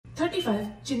35.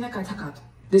 Chinna Katha Kadu.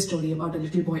 This story about a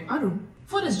little boy Arun,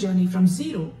 for his journey from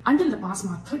 0 until the pass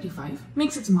mark 35,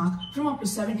 makes its mark from up to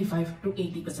 75 to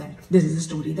 80%. This is a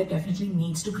story that definitely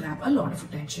needs to grab a lot of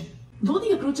attention. Though the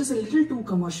approach is a little too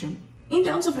commercial, in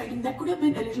terms of writing that could have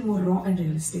been a little more raw and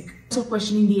realistic. So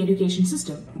questioning the education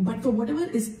system, but for whatever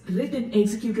is written,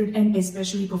 executed and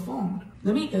especially performed,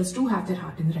 the makers do have their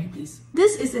heart in the right place.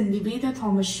 This is a Nivetha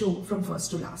Thomas show from first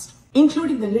to last,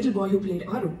 including the little boy who played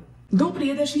Arun. Though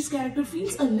Priyadarshini's character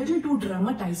feels a little too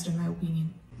dramatized in my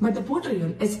opinion. But the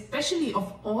portrayal, especially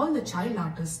of all the child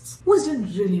artists, was done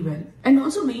really well. And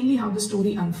also mainly how the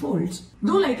story unfolds.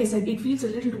 Though like I said, it feels a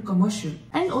little too commercial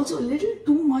and also a little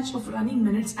too much of running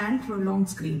minutes and prolonged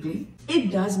screenplay,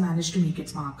 it does manage to make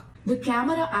its mark. The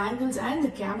camera angles and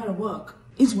the camera work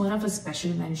is one of a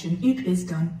special mention. It is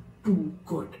done too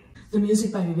good. The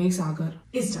music by Vivek Sagar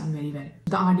is done very well.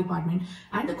 The art department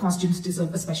and the costumes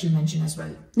deserve a special mention as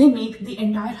well. They make the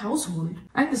entire household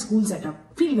and the school setup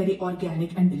feel very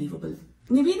organic and believable.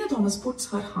 Nivetha Thomas puts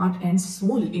her heart and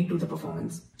soul into the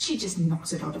performance. She just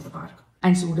knocks it out of the park.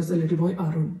 And so does the little boy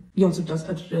Arun. He also does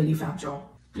a really fab job.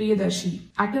 Priyadarshini,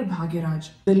 actor Bhagyaraj,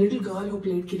 the little girl who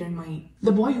played Kiranmai,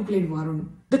 the boy who played Varun,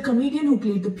 the comedian who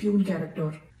played the Pune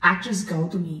character, actress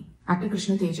Gautami, actor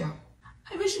Krishna Teja.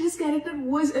 I wish his character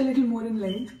was a little more in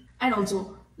length. And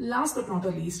also, last but not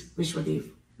the least, Vishwadev.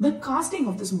 The casting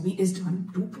of this movie is done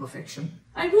to perfection.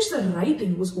 I wish the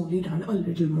writing was only done a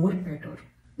little more better.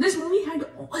 This movie had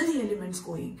all the elements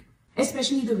going,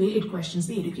 especially the way it questions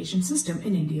the education system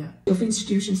in India. Of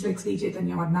institutions like Sri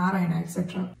Chaitanya or Narayana,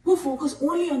 etc., who focus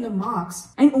only on the marks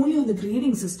and only on the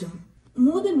grading system,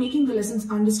 more than making the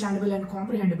lessons understandable and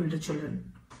comprehensible to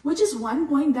children. Which is one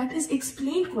point that is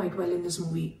explained quite well in this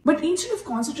movie. But instead of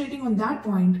concentrating on that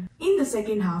point, in the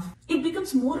second half, it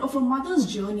becomes more of a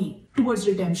mother's journey towards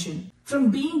redemption. From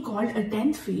being called a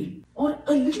 10th fail, or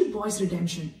a little boy's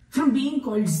redemption. From being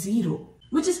called 0,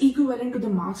 which is equivalent to the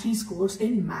marks he scores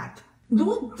in math.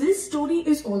 Though this story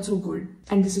is also good,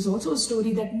 and this is also a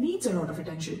story that needs a lot of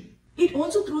attention, it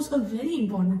also throws a very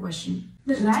important question.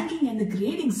 The ranking and the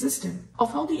grading system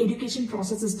of how the education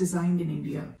process is designed in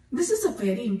India. This is a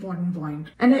very important point,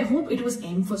 and I hope it was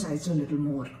emphasized a little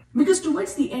more. Because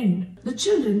towards the end, the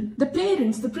children, the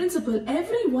parents, the principal,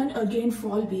 everyone again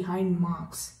fall behind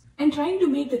marks and trying to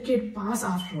make the kid pass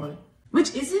after all.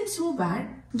 Which isn't so bad,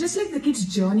 just like the kid's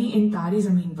journey in Tare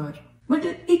Zameen Par. But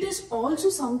it is also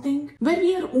something where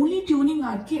we are only tuning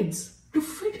our kids to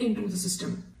fit into the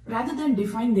system rather than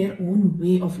define their own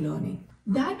way of learning.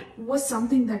 That was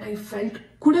something that I felt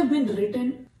could have been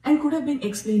written and could have been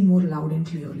explained more loud and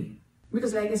clearly.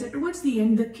 Because like I said, towards the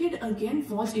end, the kid again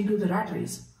falls into the rat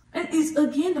race and is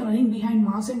again running behind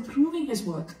marks and proving his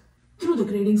worth through the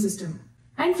grading system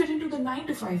and fit into the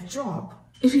 9-to-5 job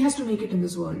if he has to make it in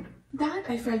this world. That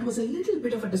I felt was a little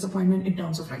bit of a disappointment in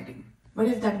terms of writing. But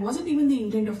if that wasn't even the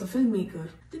intent of the filmmaker,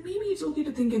 then maybe it's okay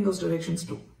to think in those directions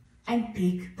too and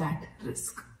take that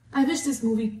risk. I wish this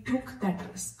movie took that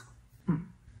risk.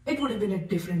 It would have been a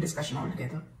different discussion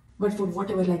altogether. But for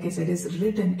whatever, like I said, is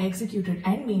written, executed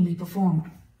and mainly performed,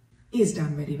 is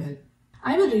done very well.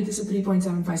 I will rate this a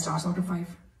 3.75 stars out of 5.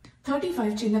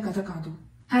 35 Chinna Katha Kadu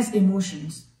has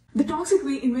emotions. The toxic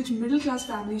way in which middle-class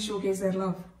families showcase their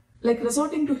love, like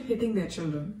resorting to hitting their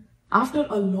children after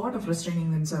a lot of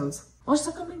restraining themselves or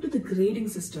succumbing to the grading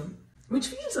system, which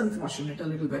feels unfortunate a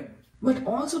little bit, but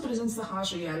also presents the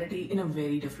harsh reality in a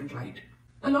very different light.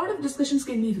 A lot of discussions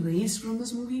can be raised from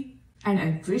this movie, and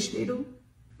I wish they do,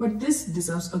 but this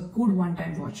deserves a good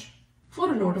one-time watch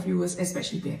for a lot of viewers,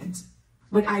 especially parents.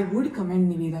 But I would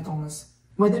commend Nivetha Thomas,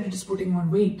 whether it is putting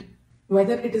on weight,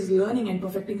 whether it is learning and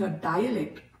perfecting her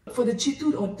dialect for the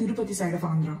Chittoor or Tirupati side of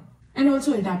Andhra, and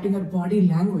also adapting her body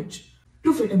language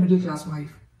to fit a middle-class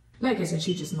wife. Like I said,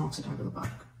 she just knocks it out of the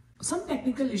park. Some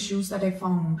technical issues that I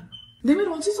found, there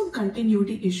were also some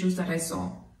continuity issues that I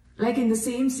saw. Like in the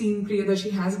same scene,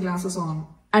 Priyadarshini has glasses on,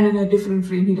 and in a different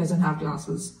frame, he doesn't have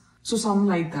glasses. So some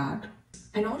like that.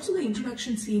 And also the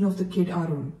introduction scene of the kid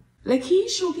Arun. Like he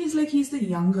showcased like he's the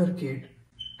younger kid.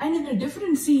 And in a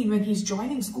different scene, when he's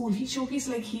joining school, he showcased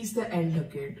like he's the elder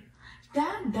kid.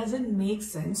 That doesn't make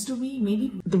sense to me.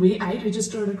 Maybe the way I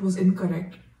registered it was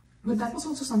incorrect. But that was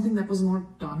also something that was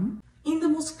not done in the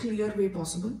most clear way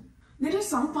possible. There are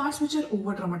some parts which are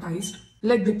over-dramatized,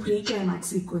 like the pre-climax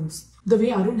sequence. The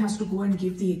way Arun has to go and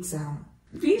give the exam.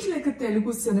 Feels like a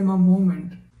Telugu cinema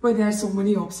moment where there are so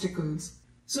many obstacles.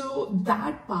 So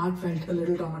that part felt a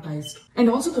little dramatized. And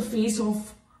also the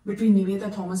face-off between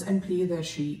Nivetha Thomas and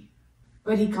Priyadarshini,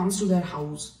 where he comes to their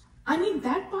house. I mean,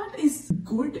 that part is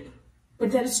good, but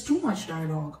there is too much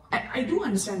dialogue. I do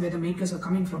understand where the makers are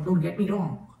coming from, don't get me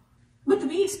wrong. But the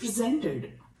way it's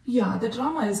presented, yeah, the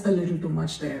drama is a little too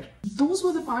much there. Those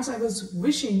were the parts I was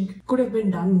wishing could have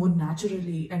been done more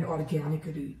naturally and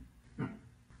organically.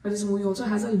 But this movie also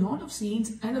has a lot of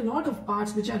scenes and a lot of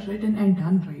parts which are written and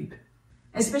done right.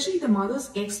 Especially the mother's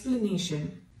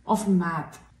explanation of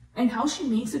math and how she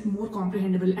makes it more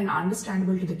comprehensible and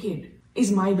understandable to the kid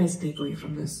is my best takeaway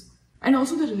from this. And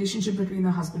also the relationship between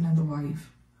the husband and the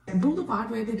wife. And though the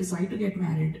part where they decide to get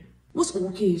married was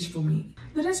okay-ish for me.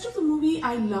 The rest of the movie,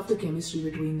 I love the chemistry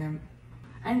between them.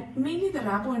 And mainly the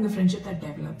rapport and the friendship that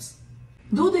develops.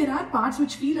 Though there are parts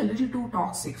which feel a little too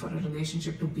toxic for a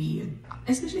relationship to be in.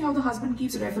 Especially how the husband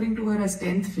keeps referring to her as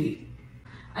 10th fail.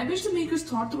 I wish the makers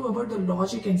thought through about the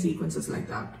logic and sequences like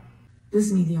that. This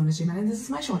is me, the honest Chinna, and this is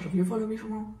my short review. Follow me for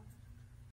more.